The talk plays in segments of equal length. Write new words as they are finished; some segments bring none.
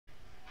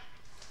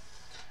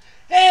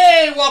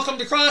everybody, welcome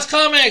to Cross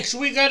Comics.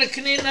 We got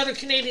another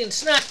Canadian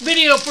snack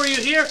video for you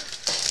here.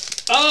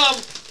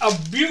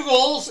 Of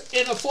Bugles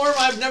in a form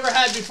I've never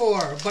had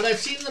before, but I've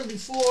seen them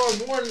before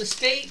more in the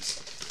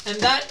States, and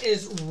that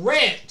is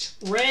Ranch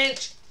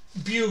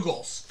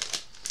Bugles.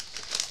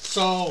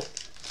 So,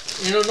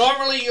 you know,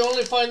 normally you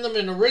only find them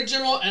in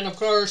original and, of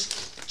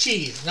course,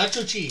 cheese,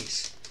 nacho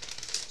cheese.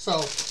 So,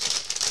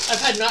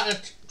 I've had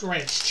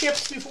ranch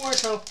chips before,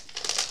 so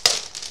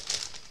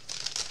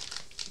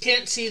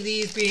can't see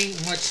these being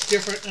much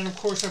different. And, of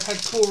course, I've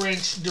had Cool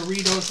Ranch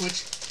Doritos,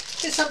 which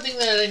is something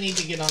that I need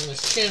to get on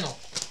this channel.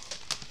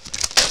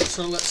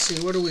 So, let's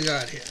see, what do we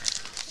got here?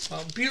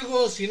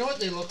 Bugles, you know what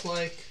they look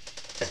like.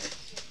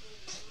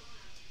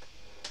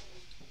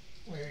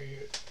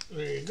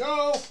 There you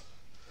go.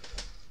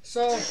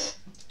 So, it's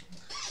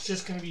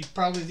just going to be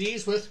probably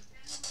these with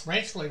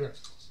ranch flavor.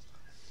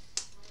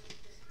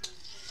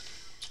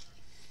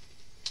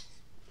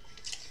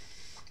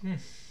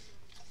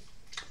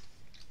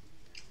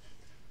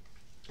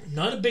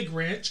 Not a big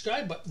ranch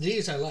guy, but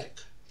these I like.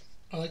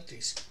 I like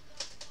these.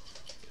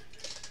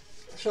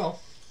 So,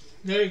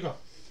 there you go.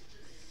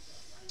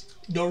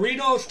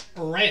 Doritos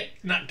Ranch.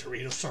 Not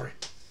Doritos, sorry.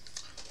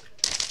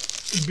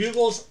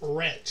 Bugles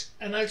Ranch.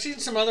 And I've seen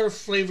some other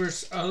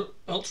flavors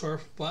elsewhere,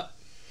 but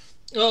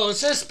oh, it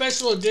says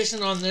special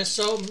edition on this,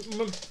 so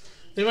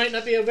they might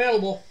not be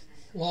available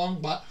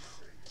long, but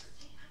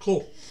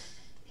cool.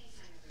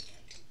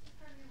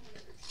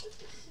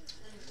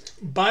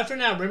 Bye for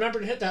now. Remember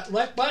to hit that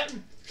like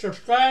button,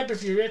 subscribe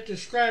if you're yet to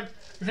subscribe,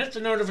 and hit the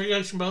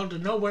notification bell to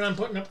know when I'm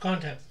putting up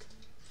content.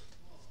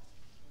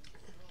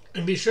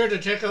 And be sure to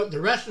check out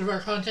the rest of our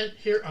content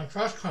here on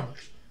Cross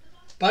Comics.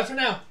 Bye for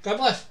now. God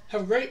bless.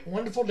 Have a great,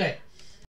 wonderful day.